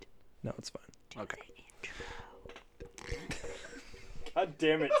No, it's fine. Okay. God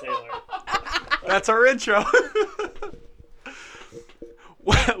damn it, Taylor. That's our intro.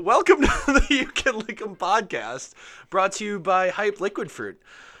 Welcome to the You Can Lick 'em podcast, brought to you by Hype Liquid Fruit.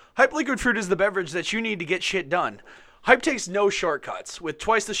 Hype Liquid Fruit is the beverage that you need to get shit done. Hype takes no shortcuts. With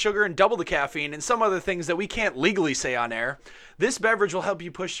twice the sugar and double the caffeine and some other things that we can't legally say on air, this beverage will help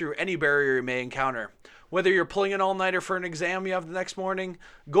you push through any barrier you may encounter. Whether you're pulling an all-nighter for an exam you have the next morning,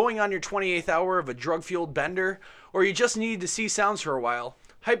 going on your 28th hour of a drug-fueled bender, or you just need to see sounds for a while,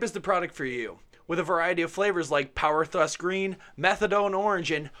 Hype is the product for you. With a variety of flavors like Power Thrust Green, Methadone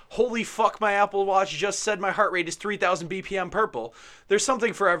Orange, and Holy Fuck My Apple Watch just said my heart rate is 3,000 BPM purple, there's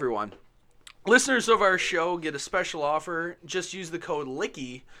something for everyone. Listeners of our show get a special offer. Just use the code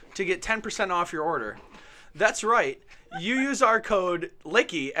LICKY to get 10% off your order. That's right. You use our code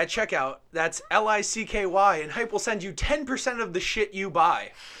LICKY at checkout. That's LICKY, and Hype will send you 10% of the shit you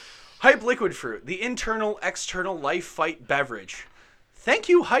buy. Hype Liquid Fruit, the internal-external life fight beverage. Thank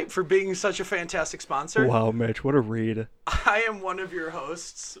you, Hype, for being such a fantastic sponsor. Wow, Mitch, what a read. I am one of your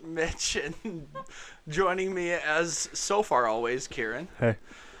hosts, Mitch, and joining me as so far always, Kieran. Hey.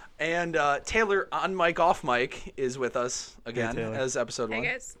 And Taylor, on mic, off mic, is with us again Taylor. as episode 1. Hey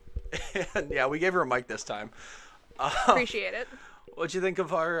guys, And yeah, we gave her a mic this time. appreciate it. What'd you think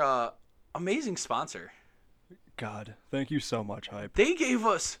of our amazing sponsor? God, thank you so much, Hype. They gave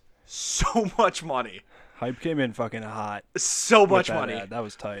us so much money. Hype came in fucking hot. So with much that money. ad. That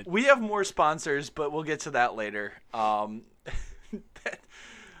was tight. We have more sponsors, but we'll get to that later. So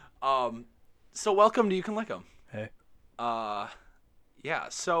welcome to You Can Lick 'em. Hey. Yeah,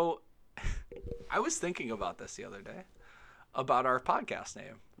 so I was thinking about this the other day, about our podcast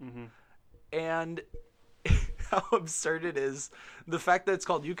name. Mm-hmm. And how absurd it is. The fact that it's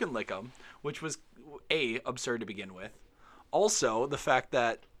called You Can Lick 'em, which was, absurd to begin with. Also, the fact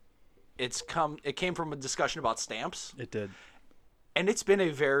that it came from a discussion about stamps. It did. And it's been a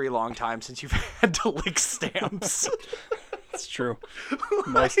very long time since you've had to lick stamps. It's true.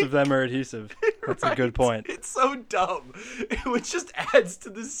 Most of them are adhesive. That's a good point. It's so dumb. It just adds to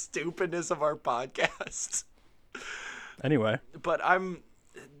the stupidness of our podcast. Anyway. But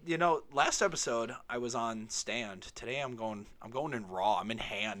last episode I was on stand. Today I'm going in raw. I'm in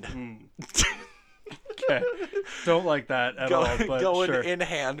hand. Okay. Don't like that at all, but going sure. in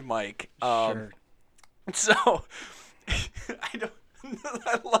hand, Mike. Sure. So I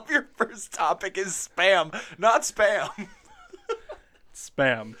love your first topic is spam, not spam.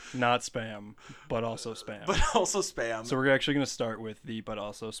 Spam. Not spam, but also spam. But also spam. So we're actually going to start with the but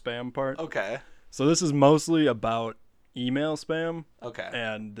also spam part. Okay. So this is mostly about email spam. Okay.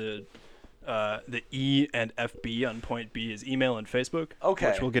 And the E and FB on point B is email and Facebook.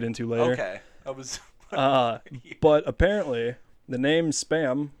 Okay. Which we'll get into later. Okay. I was. But apparently, the name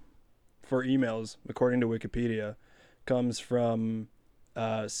spam for emails, according to Wikipedia, comes from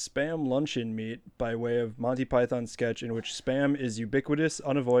spam luncheon meat by way of Monty Python sketch in which spam is ubiquitous,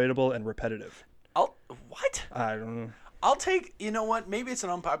 unavoidable, and repetitive. What? I don't know. I'll take. You know what? Maybe it's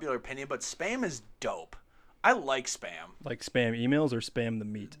an unpopular opinion, but spam is dope. I like spam. Like spam emails or spam the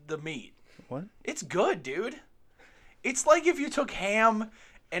meat? The meat. What? It's good, dude. It's like if you took ham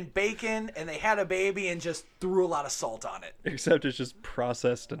and bacon and they had a baby and just threw a lot of salt on it. Except it's just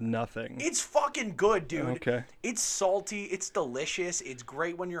processed to nothing. It's fucking good, dude. Okay. It's salty. It's delicious. It's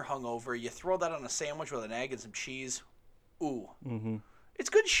great when you're hungover. You throw that on a sandwich with an egg and some cheese. Ooh. Mm-hmm. It's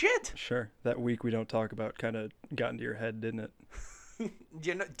good shit. Sure. That week we don't talk about kind of got into your head, didn't it?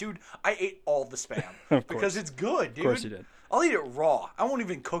 Dude, I ate all the spam. Of course. Because it's good, dude. Of course you did. I'll eat it raw. I won't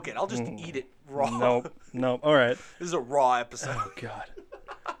even cook it. I'll just eat it raw. Nope. All right. This is a raw episode. Oh, God.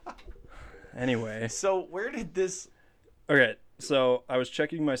 Anyway. So where did this... Okay, so I was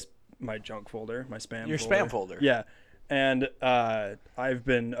checking my junk folder, my spam Your folder. spam folder. Yeah, and I've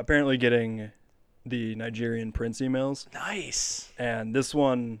been apparently getting the Nigerian prince emails. Nice. And this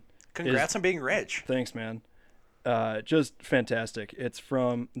one Congrats on being rich. Thanks, man. Just fantastic. It's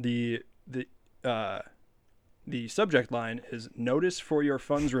from the subject line is notice for your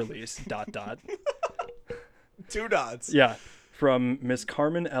funds release ... 2 dots. Yeah. From Miss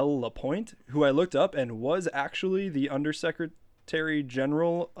Carmen L. Lapointe, who I looked up and was actually the Undersecretary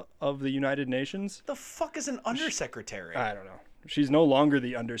General of the United Nations. The fuck is an undersecretary? I don't know. She's no longer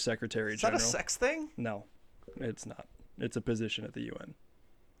the Undersecretary Is General. that a sex thing? No, it's not. It's a position at the UN.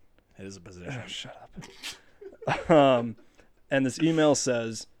 It is a position. Shut up. And this email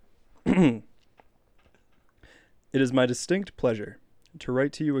says, "It is my distinct pleasure to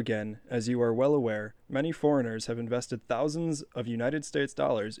write to you again. As you are well aware, many foreigners have invested thousands of United States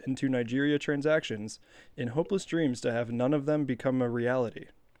dollars into Nigeria transactions in hopeless dreams to have none of them become a reality.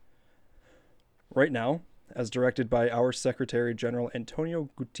 Right now, as directed by our Secretary General Antonio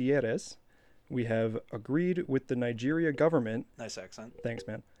Gutierrez, we have agreed with the Nigeria government, Nice accent. thanks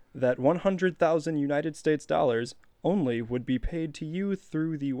man, that 100,000 United States dollars only would be paid to you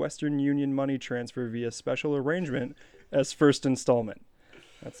through the Western Union money transfer via special arrangement as first installment.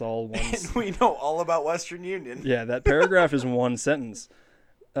 That's all one. And we know all about Western Union. Yeah, that paragraph is one sentence.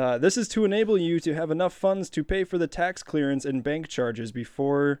 This is to enable you to have enough funds to pay for the tax clearance and bank charges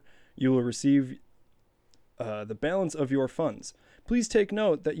before you will receive the balance of your funds. Please take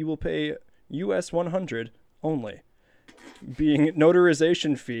note that you will pay US 100 only, being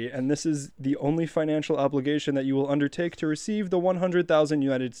notarization fee, and this is the only financial obligation that you will undertake to receive the 100,000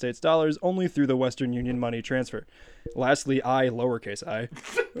 United States dollars only through the Western Union money transfer. Lastly, I, lowercase I,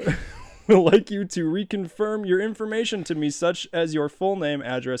 will like you to reconfirm your information to me, such as your full name,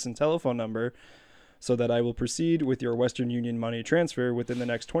 address, and telephone number, so that I will proceed with your Western Union money transfer within the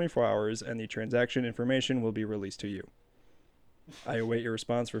next 24 hours, and the transaction information will be released to you. I await your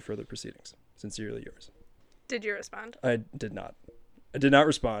response for further proceedings. Sincerely yours. Did you respond? I did not. I did not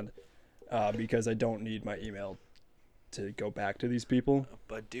respond because I don't need my email to go back to these people.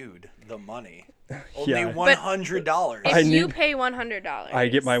 But dude, the money. Only Yeah. $100. If I you need- pay $100, I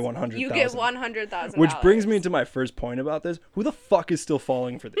get my 100,000. You get $100,000. Which brings me to my first point about this. Who the fuck is still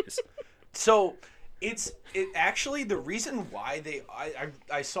falling for these? So it actually the reason why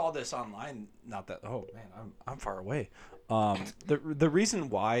I saw this online. Not that I'm far away. The reason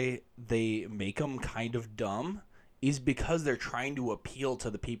why they make them kind of dumb is because they're trying to appeal to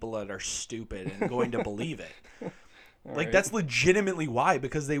the people that are stupid and going to believe it. Like that's legitimately why,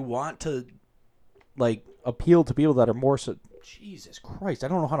 because they want to like appeal to people that are more Jesus Christ, I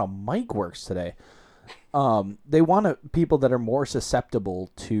don't know how a mic works today. They want people that are more susceptible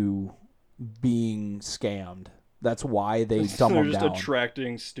to being scammed. That's why they dumb They're them just down.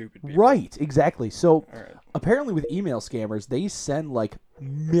 attracting stupid people. Right, exactly. So Alright. apparently with email scammers, they send like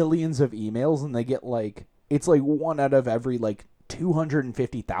millions of emails and they get like, it's like one out of every like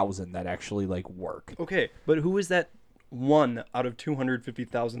 250,000 that actually like work. Okay, but who is that one out of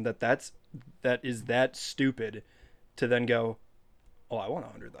 250,000 that is that stupid to then go, oh, I want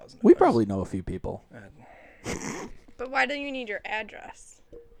 100,000. We probably know a few people. But why do you need your address?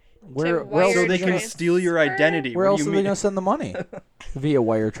 Where wire else So are they can transfer? steal your identity. Where What else do are you they going to send the money? Via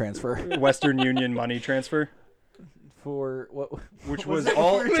wire transfer. Western Union money transfer, For what? which was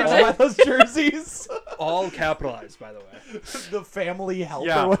all those jerseys. all capitalized, by the way. The family help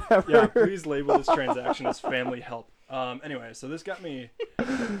Yeah, or whatever. yeah. Please label this transaction as family help. Anyway, so this got me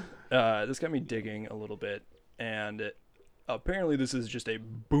digging a little bit, and apparently this is just a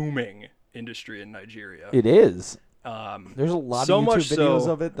booming industry in Nigeria. It is. Um, There's a lot So of YouTube much videos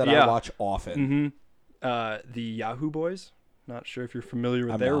so- of it that yeah. I watch often. the Yahoo Boys. Not sure if you're familiar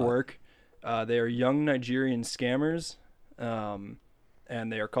with I'm their not. work. They are young Nigerian scammers, and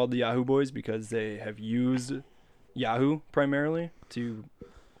they are called the Yahoo Boys because they have used Yahoo primarily to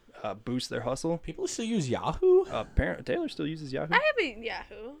boost their hustle. People still use Yahoo? Taylor still uses Yahoo. I have a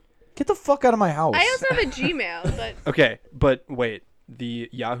Yahoo. Get the fuck out of my house. I also have a Gmail, but Okay, but wait. The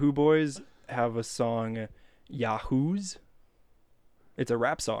Yahoo Boys have a song, Yahoos. It's a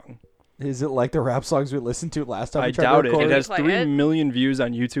rap song. Is it like the rap songs we listened to last time? I we tried to doubt it. record? It has Play 3 it. million views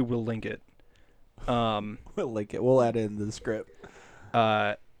on YouTube. We'll link it. We'll link it. We'll add it into the script.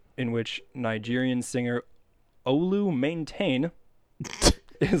 In which Nigerian singer Olu Maintain,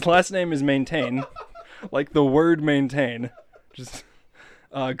 his last name is Maintain, like the word maintain, just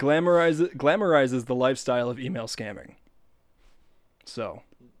glamorizes the lifestyle of email scamming. So,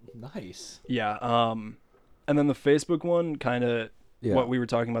 Nice. yeah. And then the Facebook one, kind of Yeah. what we were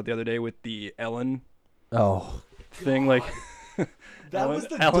talking about the other day with the Ellen Oh, thing. Like, that was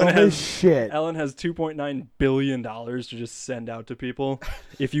the Ellen dumbest has, shit. Ellen has $2.9 billion to just send out to people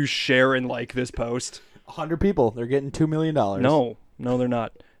if you share and like this post. 100 people. They're getting $2 million. No, they're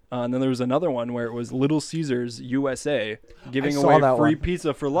not. And then there was another one where it was Little Caesars USA giving saw away that free one.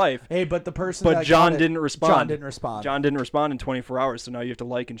 pizza for life. Hey, but the person. But that John got it- didn't respond. John didn't respond. John didn't respond in 24 hours, so now you have to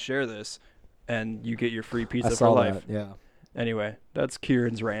like and share this, and you get your free I pizza for saw life. that. Yeah. Anyway, that's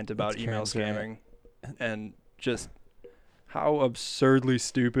Kieran's rant about That's email Kieran's scamming, rant. and just how absurdly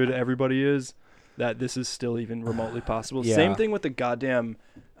stupid everybody is that this is still even remotely possible. Yeah. Same thing with the goddamn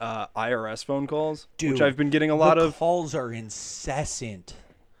IRS phone calls, which Dude, I've been getting a lot the of. calls are incessant.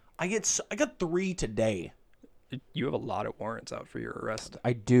 I got 3 today. You have a lot of warrants out for your arrest.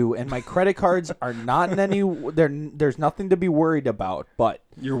 I do, and my credit cards are not in any. There's nothing to be worried about. But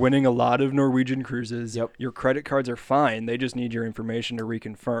You're winning a lot of Norwegian cruises. Yep. Your credit cards are fine. They just need your information to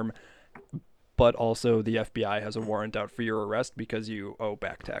reconfirm. but also the FBI has a warrant out for your arrest because you owe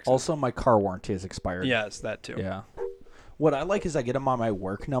back taxes. Also, my car warranty is expired. Yes, that too. Yeah. What I like is I get them on my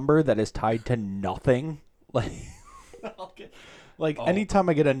work number that is tied to nothing. Like, anytime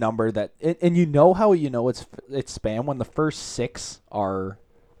I get a number that, and you know how you know it's spam when the first 6 are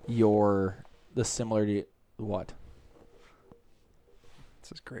the similar to what?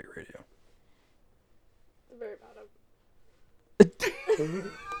 This is great radio. The very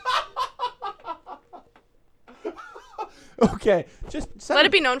bottom. Okay, just Let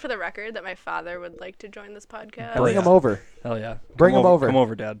it be known for the record that my father would like to join this podcast. bring him over. Hell yeah. Bring him over. Come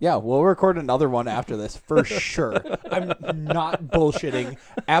over, Dad. Yeah, we'll record another one after this for sure. I'm not bullshitting.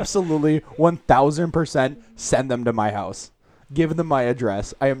 Absolutely, 1,000% send them to my house. Give them my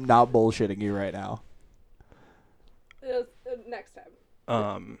address. I am not bullshitting you right now. Next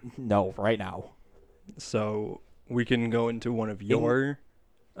time. No, right now. So we can go into one of your...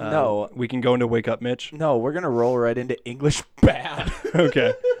 No. We can go into Wake Up Mitch. No, we're going to roll right into English bad.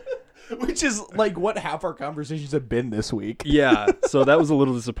 Okay. Which is like what half our conversations have been this week. Yeah, so that was a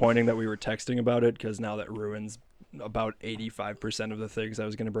little disappointing that we were texting about it because now that ruins about 85% of the things I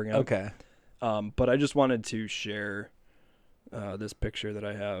was going to bring up. Okay. But I just wanted to share this picture that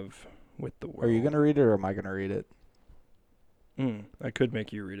I have with the world. Are you going to read it or am I going to read it? I could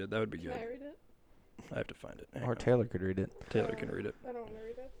make you read it. That would be good. Can I read it? I have to find it. Hang Or on. Taylor could read it. Taylor can read it. I don't want to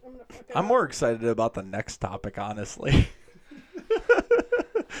read it. I'm gonna fuck it I'm up. more excited about the next topic, honestly.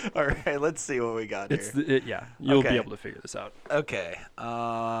 All right, let's see what we got here. Yeah, you'll Okay. be able to figure this out. Okay.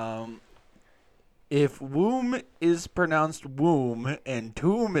 If womb is pronounced womb and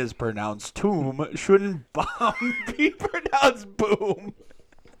tomb is pronounced tomb, shouldn't bomb be pronounced boom?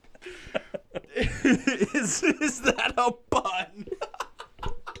 is that a pun?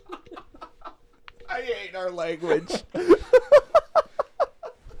 I hate our language.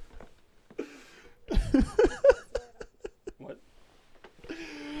 What?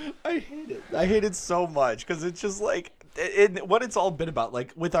 I hate it. I hate it so much because it's just like what it's all been about.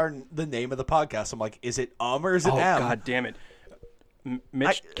 Like with the name of the podcast, I'm like, is it or is it Oh, M? God damn it.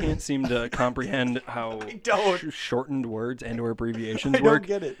 Mitch can't seem to comprehend how don't. shortened words and or abbreviations I work.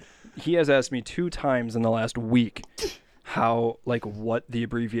 don't get it. He has asked me 2 times in the last week what the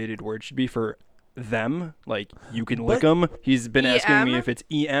abbreviated word should be for them. Like, you can lick them. He's been asking me EM? if it's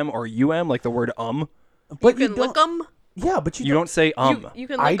EM or UM, like the word But You can lick them. Yeah, but You don't say You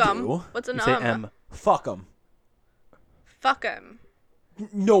can I lick them. do. What's an You say M. Fuck them. Fuck them.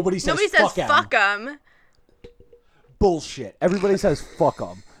 Nobody says Nobody says fuck 'em. fuck them. Bullshit. Everybody says fuck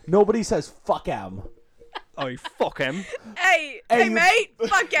them. Nobody says fuck them. Oh, you fuck him. Hey, Hey, you- mate,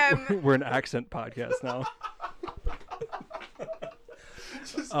 fuck him. We're an accent podcast now.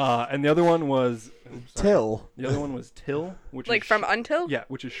 And the other one was Till. The other one was till, which Like is from until? Yeah,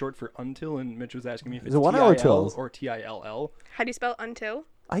 which is short for until, and Mitch was asking me if it's Is it one L or TIL tills? or TILL. How do you spell until?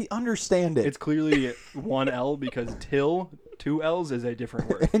 I understand it. It's clearly 1 L because till, 2 L's is a different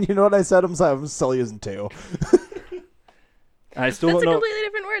word. And you know what I said? I'm still using 2. I still That's a don't know. completely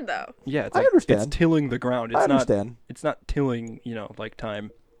different word, though. Yeah, it's I like, understand. It's tilling the ground. It's I not. understand. It's not tilling, like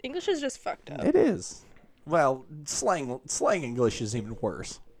time. English is just fucked up. It is. Well, slang English is even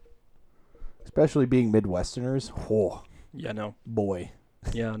worse. Especially being Midwesterners. Oh, Yeah, no. boy.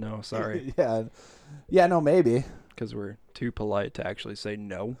 Yeah, no. Sorry, Yeah. Yeah, no, maybe. because we're too polite to actually say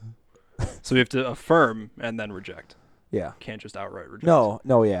no. So we have to affirm and then reject. Yeah. Can't just outright reject. No,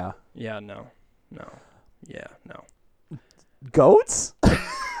 yeah. Yeah, no. Yeah, no. Goats?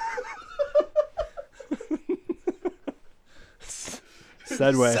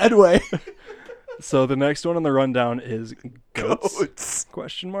 Sedway. Sedway. So the next one on the rundown is goats?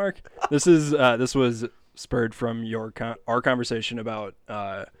 Question mark. This was spurred from our conversation about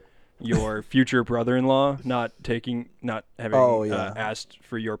your future brother-in-law not having asked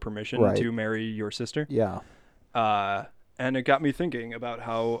for your permission Right. to marry your sister. Yeah. And it got me thinking about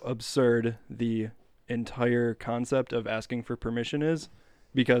how absurd the entire concept of asking for permission is,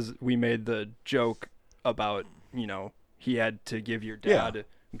 because we made the joke about, he had to give your dad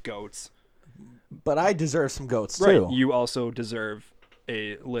goats. But I deserve some goats, Right. too. You also deserve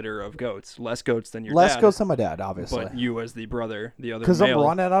a litter of goats. Less goats than your Less dad. goats than my dad, obviously. But you as the brother, the other Because I'm male.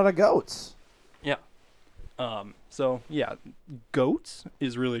 running out of goats. Yeah. So, yeah, goats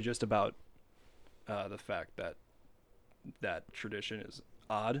is really just about the fact that tradition is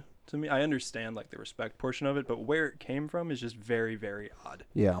odd to me. I understand, the respect portion of it, but where it came from is just very, very odd.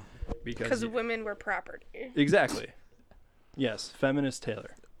 Yeah. Because women were property. Exactly. Yes, feminist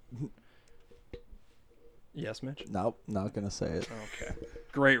Taylor. Yes, Mitch? Nope, not going to say it. Okay.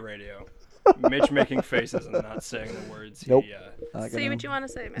 Great radio. Mitch making faces and not saying the words. Nope. He, Not Say gonna- what you want to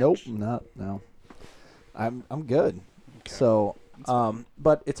say, Mitch. Nope, no. I'm good. Okay. So,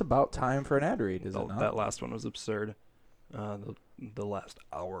 but it's about time for an ad read, is it not? That last one was absurd. The last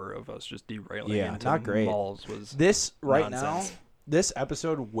hour of us just derailing Yeah, into not great. malls was This right nonsense. now, this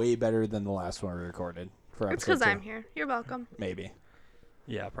episode way better than the last one we recorded. For It's episode because 2. I'm here. You're welcome. Maybe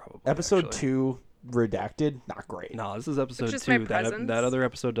Yeah, probably. episode actually. 2 redacted, not great. No, this is episode just my 2. presence. That other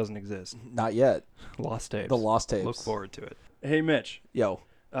episode doesn't exist. Not yet. Lost tapes. The lost tapes. Look forward to it. Hey, Mitch. Yo,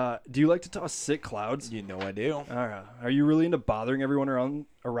 Do you like to toss sick clouds? you know I do. All right. Are you really into bothering everyone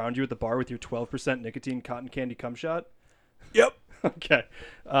around you at the bar with your 12% nicotine cotton candy cum shot? Yep. Okay.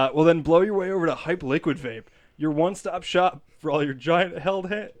 Well, then blow your way over to Hype Liquid Vape, your one-stop shop for all your giant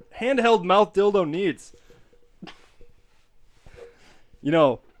handheld mouth dildo needs. You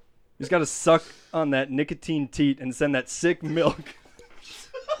know, you just got to suck on that nicotine teat and send that sick milk.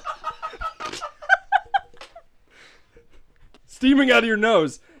 Steaming out of your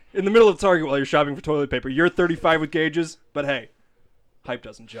nose in the middle of Target while you're shopping for toilet paper. You're 35 with gauges, but hey, Hype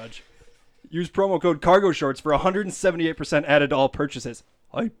doesn't judge. Use promo code Cargo Shorts for 178% added to all purchases.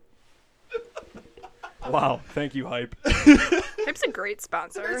 Hype. Wow, thank you, Hype. Hype's a great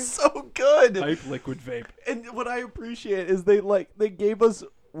sponsor. It's so good. Hype Liquid Vape. And what I appreciate is they gave us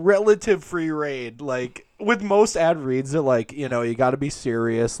relative free reign. Like with most ad reads, they're like, you got to be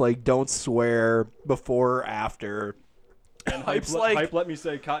serious. Like, don't swear before or after. And Hype's like- Hype let me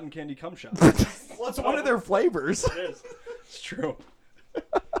say cotton candy cum shot. Well, it's one of their flavors. It is. It's true.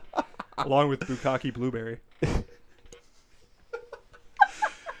 Along with Bukkake Blueberry.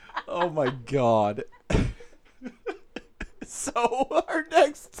 Oh my god. So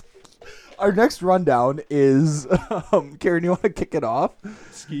Our next rundown is, Karen, you want to kick it off?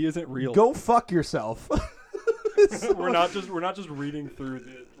 Ski isn't real. Go fuck yourself. We're not just reading through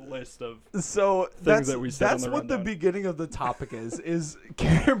the list of So things that we said on that's the what the rundown. beginning of the topic is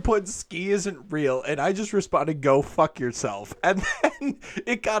Karen put ski isn't real, and I just responded, go fuck yourself. And then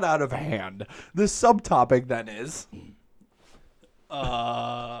it got out of hand. The subtopic then is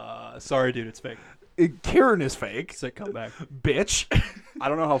sorry dude, it's fake. Karen is fake. Sick comeback. Bitch. I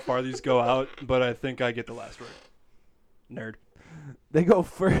don't know how far these go out, but I think I get the last word. Nerd. They go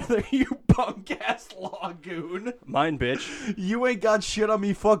further, you punk ass lagoon. Mine, bitch. You ain't got shit on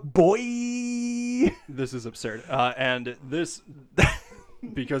me, fuck boy. This is absurd. And this,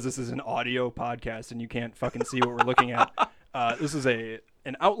 because this is an audio podcast and you can't fucking see what we're looking at, this is an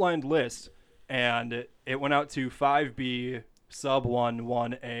outlined list, and it went out to 5B sub 1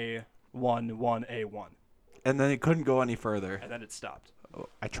 1A 1 1A1, And then it couldn't go any further. and then it stopped.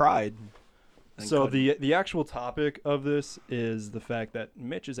 I tried. and So couldn't. the actual topic of this is the fact that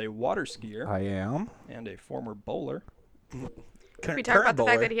Mitch is a water skier I am. and a former bowler. We talk about the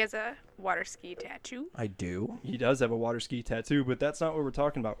fact that he has a water ski tattoo. I do. He does have a water ski tattoo, but that's not what we're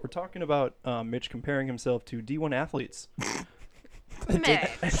talking about. We're talking about Mitch comparing himself to D1 athletes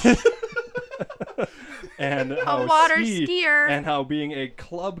Mitch. and how water skier. and how being a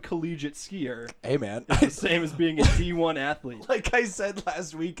club collegiate skier Hey, man. is the same as being a D1 athlete. Like I said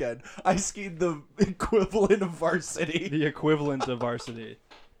last weekend, I skied the equivalent of varsity. The equivalent of varsity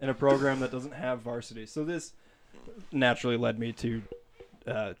in a program that doesn't have varsity. So this naturally led me to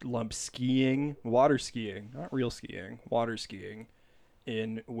lump skiing, water skiing, not real skiing, water skiing,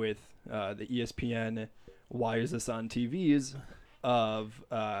 in with the ESPN Why Is This on TVs of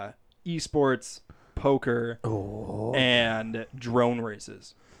esports, poker, and drone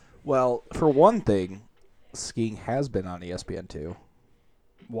races. Well, for one thing, skiing has been on ESPN2.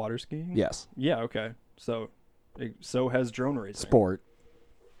 Water skiing? Yes. Yeah, okay. So has drone racing. Sport.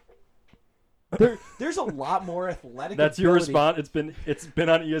 There's a lot more athletic. That's your ability. response. It's been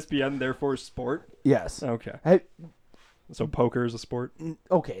on ESPN, therefore sport. Yes. Okay. Hey, So poker is a sport.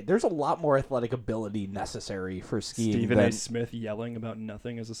 okay, there's a lot more athletic ability necessary for skiing Stephen than... A. Smith yelling about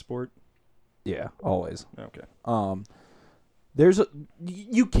nothing as a sport. Yeah, always. Okay. There's a...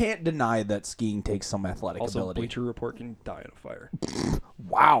 You can't deny that skiing takes some athletic Also, ability. Bleacher Report can die in a fire.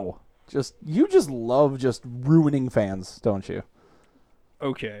 Wow. You just love just ruining fans, don't you?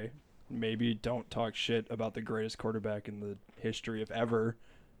 Okay. Maybe don't talk shit about the greatest quarterback in the history of ever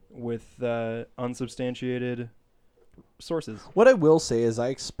with unsubstantiated sources. What I will say is I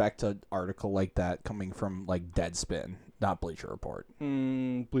expect an article like that coming from, like, Deadspin, not Bleacher Report.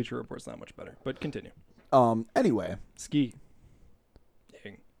 Bleacher Report's not much better, but continue. Anyway, Ski.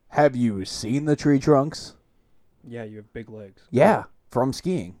 have you seen the tree trunks? Yeah, you have big legs. Yeah, from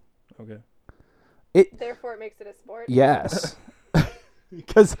skiing. Okay. Therefore, it makes it a sport. Yes.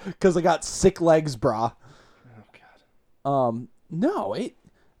 Because I got sick legs, brah. Oh, God. No,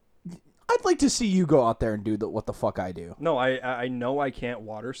 I'd like to see you go out there and do what the fuck I do. No, I know I can't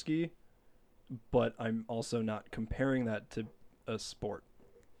water ski, but I'm also not comparing that to a sport.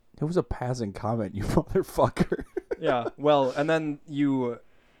 It was a passing comment, you motherfucker. Yeah, well, and then you,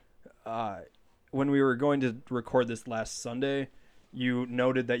 when we were going to record this last Sunday, you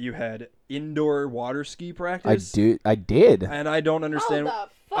noted that you had indoor water ski practice. I did. And I don't understand. How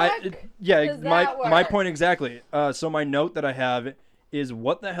the fuck does my that my work? point exactly. So my note that I have is,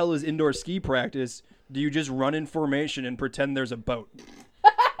 what the hell is indoor ski practice? Do you just run in formation and pretend there's a boat?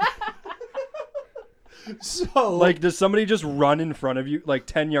 So, Like, does somebody just run in front of you, like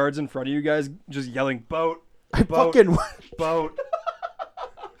 10 yards in front of you guys, just yelling, boat, I boat, fucking, boat,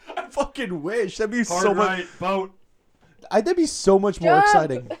 I fucking wish that'd be hard so right, much. boat. That'd be so much more Jump!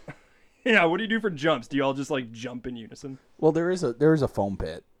 exciting. Yeah, what do you do for jumps? Do you all just, like, jump in unison? Well, there is a foam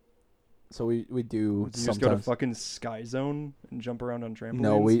pit, so we do Do you just sometimes. go to fucking Sky Zone and jump around on trampolines?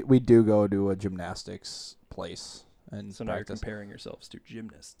 No, we do go to a gymnastics place and So now you're practice. comparing yourselves to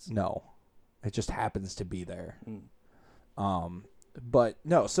gymnasts. No, it just happens to be there. Mm. But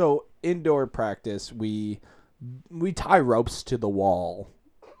no. So indoor practice, we tie ropes to the wall.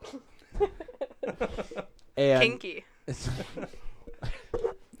 And Kinky.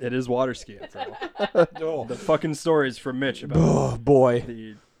 It is water skiing, bro. The fucking stories from Mitch about oh boy,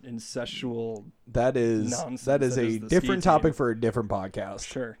 the incestual. that is Nonsense that is that a is the ski different team. topic for a different podcast.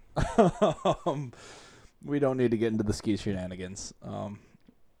 Sure. We don't need to get into the ski shenanigans.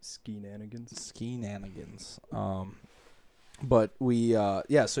 Ski-nanigans. Ski-nanigans. But we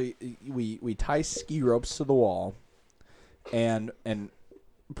so we tie ski ropes to the wall, and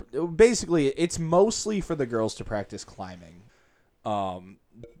basically it's mostly for the girls to practice climbing.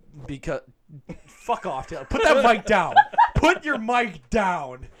 Because fuck off, Taylor. Put that mic down. Put your mic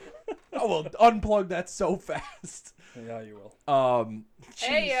down. I will unplug that so fast. Yeah, you will.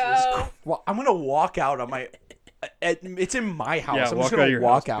 Hey, Jesus yo. Christ. Well, I'm gonna walk out on my. It's in my house. Yeah, I'm walk just out gonna of your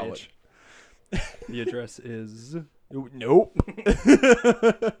walk house, out. bitch. The address is. Nope.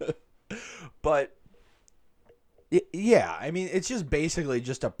 But yeah, I mean, it's just basically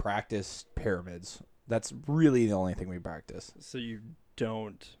just to practice pyramids. That's really the only thing we practice. So you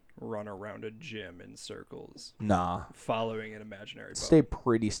don't run around a gym in circles, Nah, following an imaginary boat. stay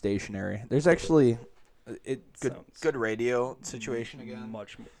pretty stationary. There's actually Sounds good radio situation again,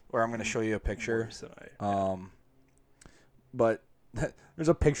 much more where I'm going to show you a picture. worse than I. But there's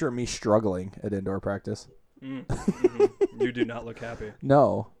a picture of me struggling at indoor practice. You do not look happy.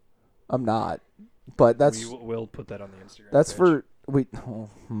 No, I'm not. But that's We'll put that on the Instagram. that's page. for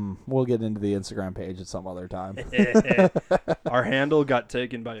we'll get into the Instagram page at some other time. Our handle got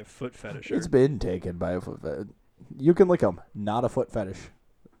taken by a foot fetisher. It's been taken by a foot fetish. You can lick them. Not a foot fetish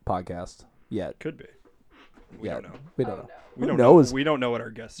podcast yet. Could be. We Yeah, don't know. We don't know. We Who don't knows? know. We don't know what our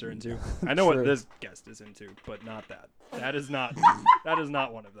guests are into. I know Sure. what this guest is into, but not that. That is not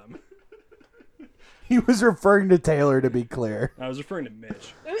one of them. He was referring to Taylor, to be clear. I was referring to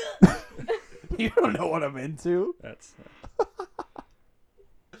Mitch. You don't know what I'm into. That's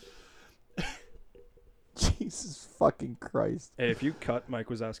Jesus fucking Christ. Hey, if you cut Mike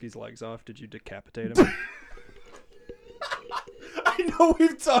Wazowski's legs off, did you decapitate him? I know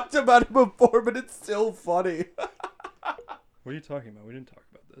we've talked about it before, but it's still funny. What are you talking about? We didn't talk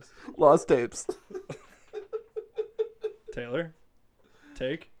about this. Lost tapes. Taylor?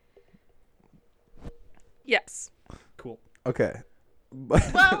 Take? Yes. Cool. Okay.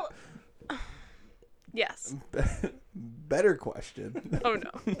 Well, yes. Better question. Oh no.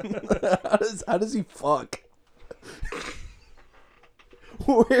 How does he fuck?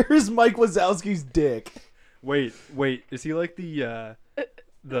 Where's Mike Wazowski's dick? Wait. Is he like the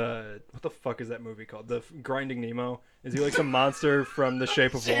what the fuck is that movie called? The Grinding Nemo? Is he like the monster from The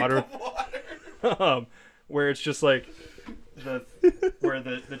Shape of Water? Where it's just like where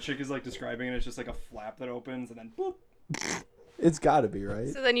the chick is like describing it, it's just like a flap that opens and then boop. It's got to be, right?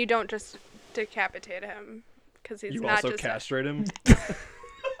 So then you don't just decapitate him because he's You not also just. castrate him.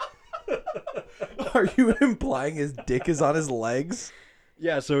 Are you implying his dick is on his legs?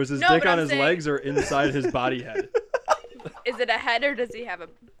 Yeah, so is his No, dick but on I'm his saying- legs or inside his body head? Is it a head or does he have a?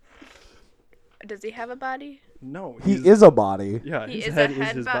 Does he have a body? No, He he's- is a body. Yeah, He his is a head is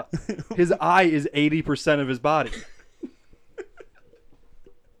head his bo- his eye is 80% of his body.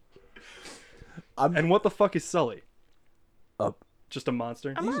 And what the fuck is Sully? Just a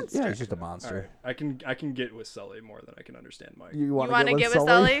monster? A monster. Yeah, he's just a All monster. right. I can get with Sully more than I can understand Mike. You You want want to to get with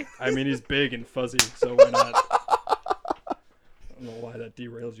Sully? I mean, he's big and fuzzy, so why not? I don't know why that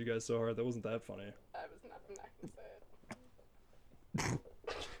derails you guys so hard. That wasn't that funny. I'm not gonna say it.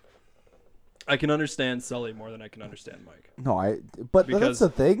 I can understand Sully more than I can understand Mike. No, but Because- that's the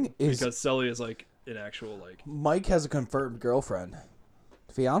thing is Because Sully is like an actual like Mike has a confirmed girlfriend,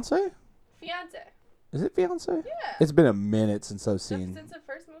 fiance. Fiance. Is it Fiance? Yeah. It's been a minute since I've seen. Since the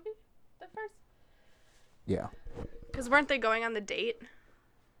first movie? The first? Yeah. Because weren't they going on the date?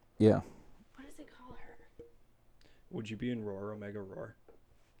 Yeah. What does he call her? Would you be in Roar Omega Roar?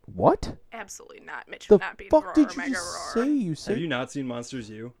 What? Absolutely not. Mitch The would not be in fuck Roar did you Omega just Roar. say? You said Have you not seen Monsters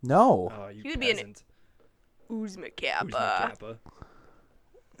U? no. Oh, you He would be in it. peasant. Uzma Who's my Kappa. Kappa?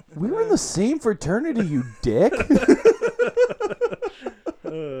 We were in the same fraternity, you dick.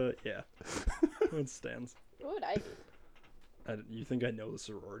 Yeah. It stands. What would I be? You think I know the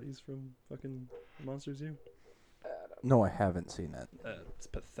sororities from fucking Monsters U? No, I haven't seen it. It's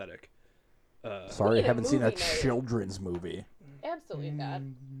pathetic. Sorry, I need a haven't seen a movie night. children's movie. Absolutely not.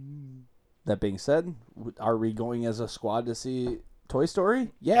 That being said, are we going as a squad to see Toy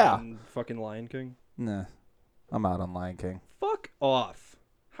Story? Yeah. And fucking Lion King. Nah. I'm out on Lion King. Fuck off.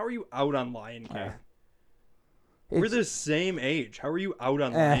 How are you out on Lion King? We're It's- the same age. How are you out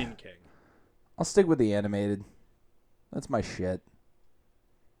on Eh. Lion King? I'll stick with the animated. That's my shit.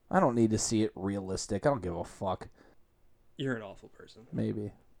 I don't need to see it realistic. I don't give a fuck. You're an awful person.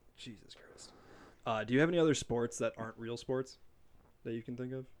 Maybe. Jesus Christ. Do you have any other sports that aren't real sports that you can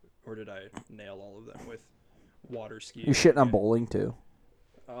think of? Or did I nail all of them with water skiing? You're shitting on bowling too.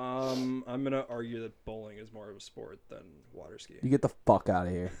 I'm going to argue that bowling is more of a sport than water skiing. You get the fuck out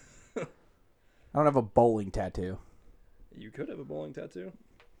of here. I don't have a bowling tattoo. You could have a bowling tattoo.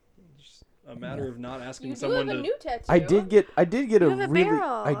 Just a matter of not asking You do someone have a to... new tattoo. I did get a have a really barrel.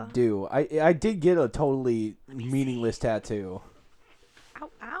 I do. I did get a totally meaningless tattoo. Ow,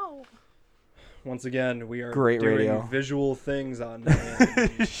 ow. Once again, we are Great doing radio. visual things on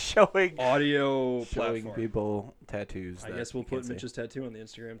a showing audio showing platform. people tattoos. I that guess we'll you can't put see. Mitch's tattoo on the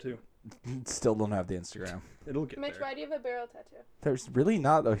Instagram too. Still don't have the Instagram. It'll get Mitch, there. why do you have a barrel tattoo? There's really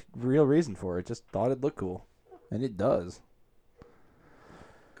not a real reason for it. Just thought it'd look cool, and it does.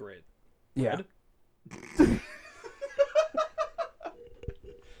 Great. Yeah. Bread?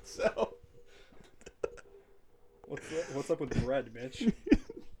 So What's up with bread, Mitch?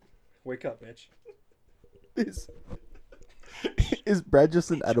 Wake up, Mitch. Is bread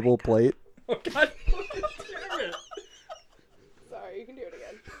just an edible plate? Oh God! Fucking damn it! Sorry, you can do it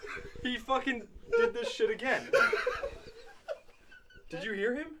again. He fucking did this shit again. Did you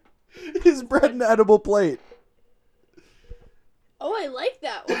hear him? Is bread an edible plate? Oh, I like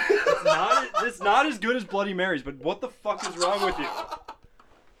that one. It's not as good as Bloody Marys, but what the fuck is wrong with you?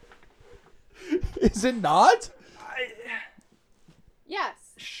 Is it not? Yes.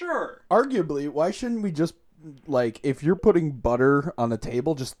 Sure. Arguably, why shouldn't we just, like, if you're putting butter on a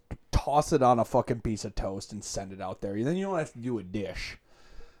table, just toss it on a fucking piece of toast and send it out there. Then you don't have to do a dish.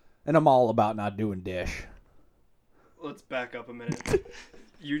 And I'm all about not doing dish. Let's back up a minute.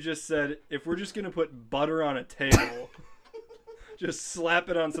 You just said if we're just gonna put butter on a table, just slap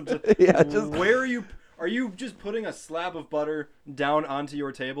it on some. Yeah, just- Where are you? Are you just putting a slab of butter down onto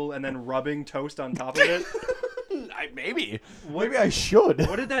your table and then rubbing toast on top of it? maybe. Maybe I should.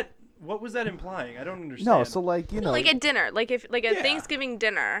 What was that implying? I don't understand. No, so like, you know, Like a dinner, like a Yeah. Thanksgiving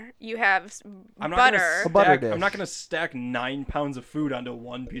dinner, you have I'm not butter. Gonna A butter stack, dish. I'm not gonna stack 9 pounds of food onto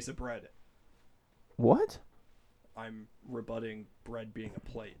one piece of bread. what? I'm rebutting bread being a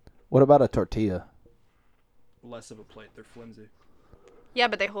plate. What about a tortilla? Less of a plate. They're flimsy. Yeah,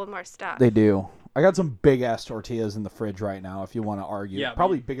 but they hold more stuff. They do. I got some big ass tortillas in the fridge right now. If you want to argue, Yeah, but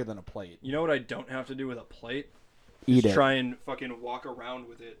probably you- bigger than a plate. You know what I don't have to do with a plate? Eat Just it. try and fucking walk around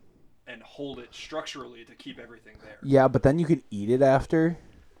with it and hold it structurally to keep everything there. Yeah, but then you can eat it after.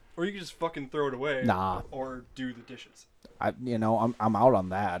 Or you can just fucking throw it away. Nah. Or do the dishes. I'm out on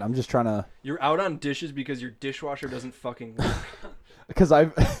that. I'm just trying to, You're out on dishes because your dishwasher doesn't fucking work. because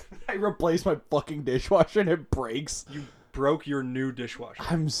I replaced my fucking dishwasher and it breaks. You broke your new dishwasher.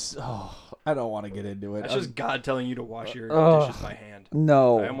 I don't want to get into it. That's just God telling you to wash your Ugh. dishes by hand.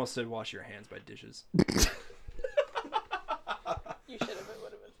 No. I almost said wash your hands by dishes. You should have. It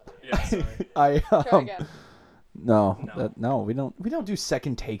would have been fun. Yeah, sorry. Try again. No, No. we don't do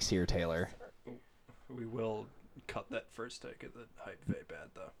second takes here, Taylor. We will cut that first take of the hype vape ad,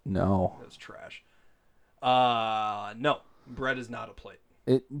 though. No. That's trash. No. Bread is not a plate.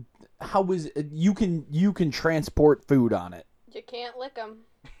 How is it? You can transport food on it. You can't lick them.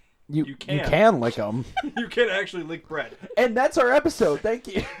 You can. can lick them. You can actually lick bread. And that's our episode. Thank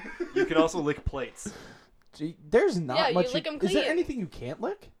you. You can also lick plates. Gee, there's not Yeah, you much. lick 'em Is there clean. anything you can't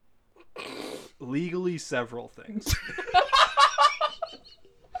lick? Legally, several things.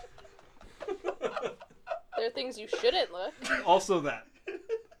 There are things you shouldn't lick. Also that.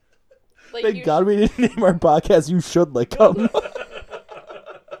 Like Thank you God we didn't name our podcast. You should lick them.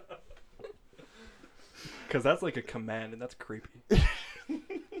 Because that's like a command, and that's creepy.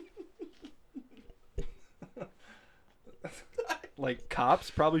 Like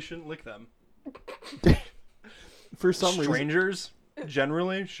cops probably shouldn't lick them. For some reason. Strangers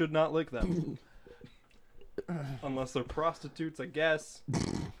generally should not lick them. Unless they're prostitutes, I guess.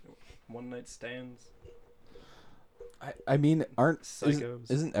 One night stands. I mean, Psychos.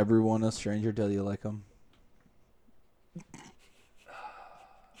 isn't everyone a stranger till you like them?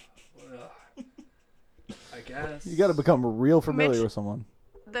 I guess. You got to become real familiar Mitch- with someone.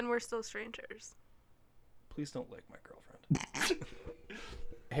 Then we're still strangers. Please don't lick my girlfriend.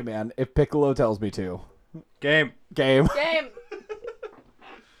 Hey man, if Piccolo tells me to. Game. Game. Game.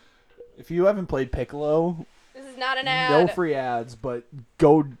 If you haven't played Piccolo, This is not an ad. no free ads, but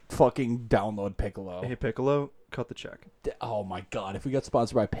go fucking download Piccolo. Hey Piccolo, cut the check. Oh my god, if we got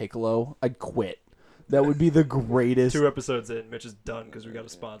sponsored by Piccolo, I'd quit. That would be the greatest 2 episodes in, Mitch is done because we got a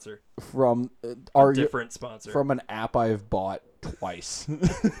sponsor. from A different sponsor. from an app I've bought twice.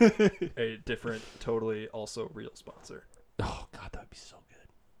 A different, totally also real sponsor. Oh god, that'd be so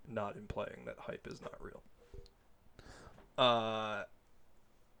good. Not implying that hype is not real.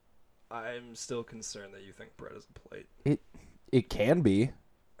 I'm still concerned that you think bread is a plate. It can be.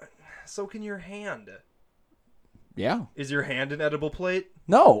 So can your hand. Yeah. Is your hand an edible plate?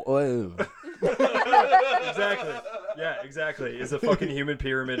 No. Exactly. Yeah, exactly. Is a fucking human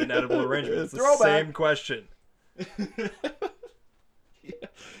pyramid an edible arrangement? It's the Throwback. same question.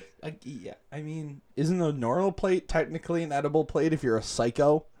 Yeah. I mean, isn't a normal plate technically an edible plate if you're a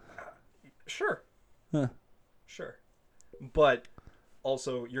psycho? Sure. Huh. Sure. But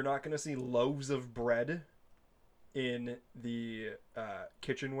also, you're not going to see loaves of bread in the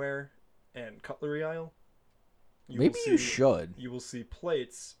kitchenware and cutlery aisle. Maybe you should. You will see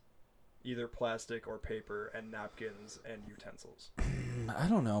plates, either plastic or paper, and napkins and utensils. I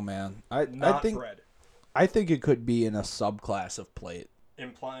don't know, man. I Not think bread. I think it could be in a subclass of plate.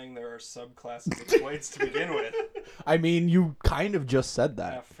 Implying there are subclasses of plates to begin with. I mean, you kind of just said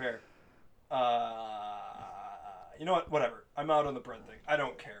Yeah, that. fair. You know what? Whatever. I'm out on the bread thing. I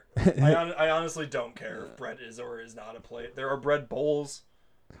don't care. I honestly don't care if bread is or is not a plate. There are bread bowls.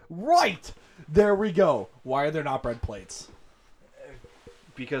 Right. There we go. Why are there not bread plates?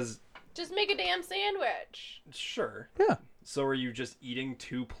 Because, Just make a damn sandwich. sure. Yeah. So are you just eating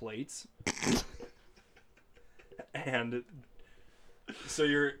 2 plates? And so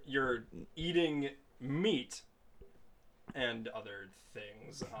you're eating meat and other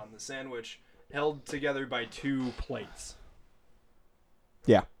things on the sandwich held together by 2 plates.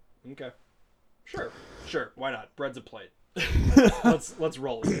 Yeah. Okay. Sure. Why not? Bread's a plate. let's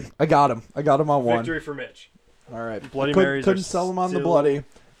roll with it. I got him. I got him on one. Victory for Mitch. All right. Bloody Couldn't- Marys couldn't are sell him on the still bloody.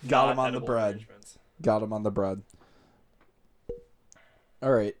 Got Not him on the edible bread. arrangements. Got him on the bread.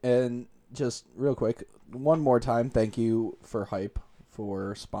 All right, and just real quick, one more time, thank you for Hype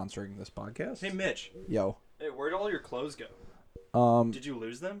for sponsoring this podcast. Hey Mitch. Yo. Hey, where'd all your clothes go? Did you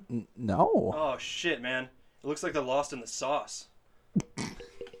lose them? No. Oh shit, man. It looks like they're lost in the sauce.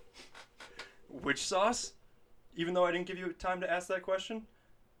 Which sauce? Even though I didn't give you time to ask that question?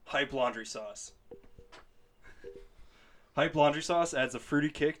 Hype laundry sauce. Hype laundry sauce adds a fruity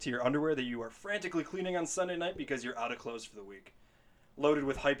kick to your underwear that you are frantically cleaning on Sunday night because you're out of clothes for the week. Loaded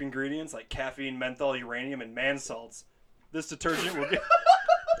with hype ingredients like caffeine, menthol, uranium, and man salts, this detergent will get...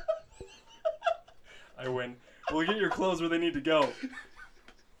 I win. Will get your clothes where they need to go.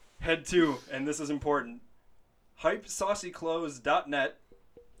 Head to, and this is important, hypesaucyclothes.net.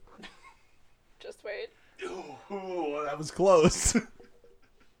 Just wait. Ooh, that was close.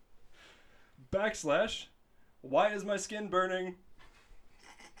 / why is my skin burning?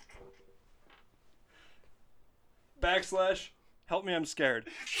 / help me, I'm scared.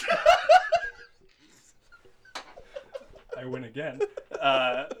 I win again.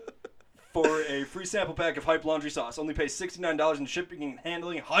 For a free sample pack of Hype laundry sauce, only pay $69 in shipping and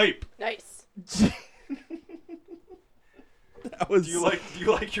handling. Hype. Nice. That was Do you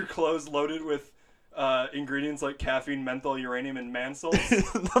like your clothes loaded with ingredients like caffeine, menthol, uranium, and man salts?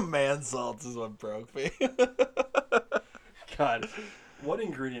 the man salts is what broke me. God, what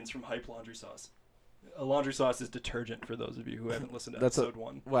ingredients from Hype laundry sauce? A laundry sauce is detergent for those of you who haven't listened to episode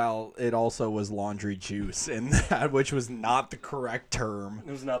 1. Well, it also was laundry juice in that, which was not the correct term.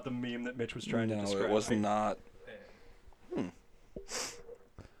 It was not the meme that Mitch was trying to No, describe. it was not.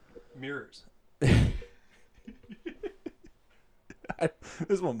 Mirrors.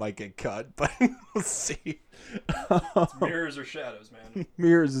 This one might get cut, but we'll see. It's mirrors or shadows, man.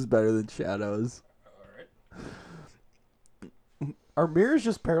 Mirrors is better than shadows. All right. Are mirrors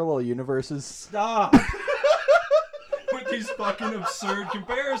just parallel universes? Stop with these fucking absurd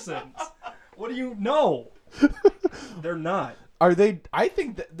comparisons. What do you know? They're not. Are they? I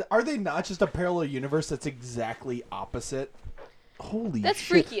think that are they not just a parallel universe that's exactly opposite Holy That's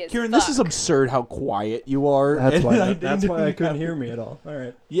shit. freaky as Kieran, this is fuck. absurd how quiet you are. That's And why. I That's didn't why I even couldn't have- hear me at all. All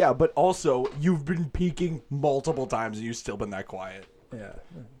right. Yeah, but also, you've been peeking multiple times and you've still been that quiet. Yeah,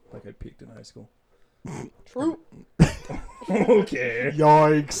 like I peaked in high school. True. Okay.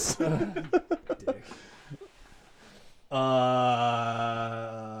 Yikes. Dick.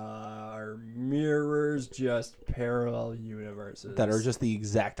 Are mirrors just parallel universes That are just the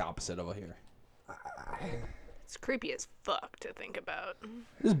exact opposite of here. It's creepy as fuck to think about.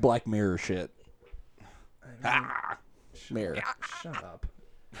 This is Black Mirror shit. I Mirror. Shut up.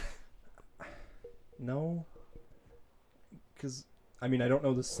 No. Because, I mean, I don't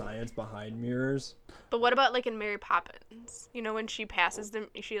know the science behind mirrors. But what about like in Mary Poppins? You know, when she passes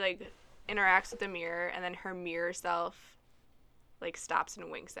she like interacts with the mirror, and then her mirror self like stops and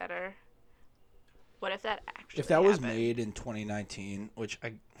winks at her. What if that actually? If that was happened? made in 2019, which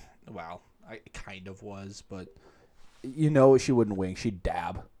I kind of was, but you know she wouldn't wink, she'd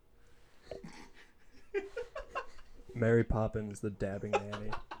dab. Mary Poppins, the dabbing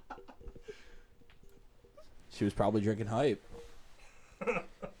nanny. She was probably drinking hype.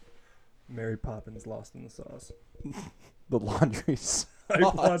 Mary Poppins lost in the sauce. The laundry sauce.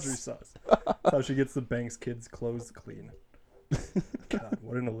 Laundry sauce. That's how she gets the Banks kids' clothes clean. God,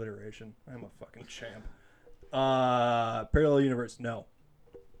 what an alliteration. I'm a fucking champ. Parallel universe, no.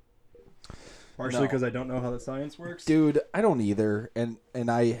 Partially No. because I don't know how the science works. Dude, I don't either, and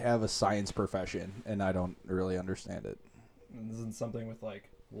I have a science profession, and I don't really understand it. And this isn't something with like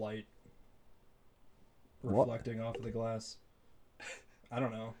light What? reflecting off of the glass. I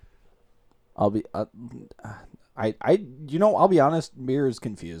don't know. I'll be, I'll be honest, mirrors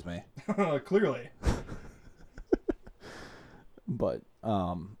confuse me, Clearly. but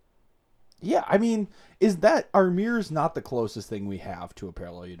yeah, I mean, are mirrors not the closest thing we have to a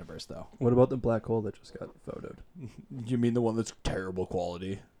parallel universe, though? What about the black hole that just got photoed? You mean the one that's terrible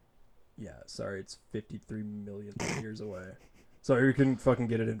quality? Yeah, sorry, it's 53 million years away. Sorry, you can fucking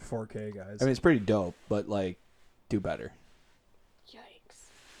get it in 4K, guys. I mean, it's pretty dope, but like, do better. Yikes.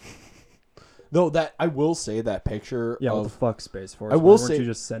 Though that I will say that picture yeah, what of the fuck, Space Force? I will Why weren't say- you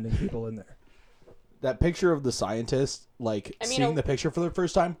just sending people in there? that picture of the scientist, like I mean, seeing the picture for the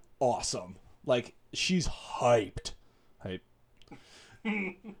first time, awesome. Like she's hyped. Hype.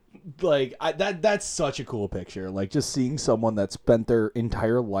 Like that's such a cool picture. Like just seeing someone that spent their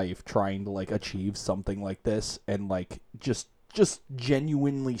entire life trying to like achieve something like this and like just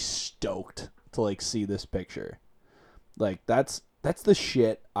genuinely stoked to like see this picture. Like that's the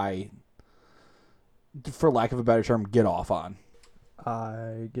shit I, for lack of a better term, get off on.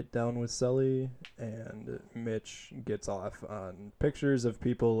 I get down with Sully, and Mitch gets off on pictures of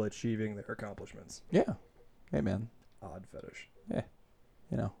people achieving their accomplishments. Yeah. Hey man. Odd fetish.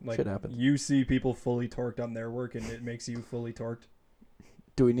 You know, Like, shit happens. you see people fully torqued on their work, and it makes you fully torqued.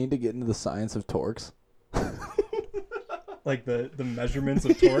 Do we need to get into the science of torques? Like the measurements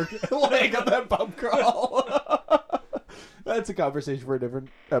of torque. Like got that bump crawl. That's a conversation for a different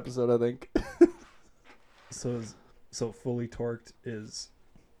episode, I think. So fully torqued is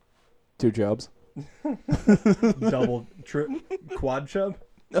 2 jobs. double, quad chub?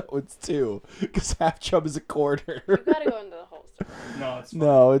 No, it's 2. Because half chub is a quarter. You gotta go into the whole story. No, it's fine.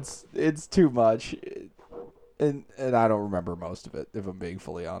 No, it's too much. And I don't remember most of it, if I'm being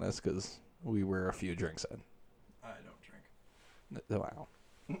fully honest, because we were a few drinks in. I don't drink. Wow.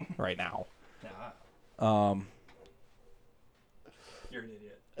 Right now. Nah, you're an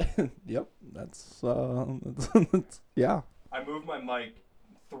idiot. Yep. That's yeah. I moved my mic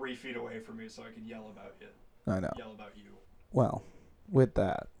 3 feet away from you so I could yell about you. I know. Yell about you. Well, with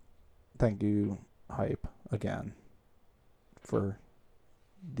that, thank you, Hype, again, for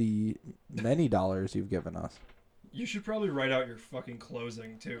the many dollars you've given us. You should probably write out your fucking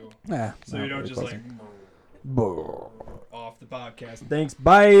closing too, Nah, so not you don't really just closing. off the podcast. Thanks.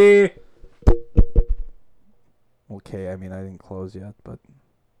 Bye. Okay, I mean, I didn't close yet, but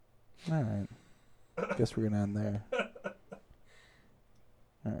all right. Guess we're gonna end there.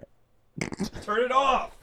 All right. Turn it off.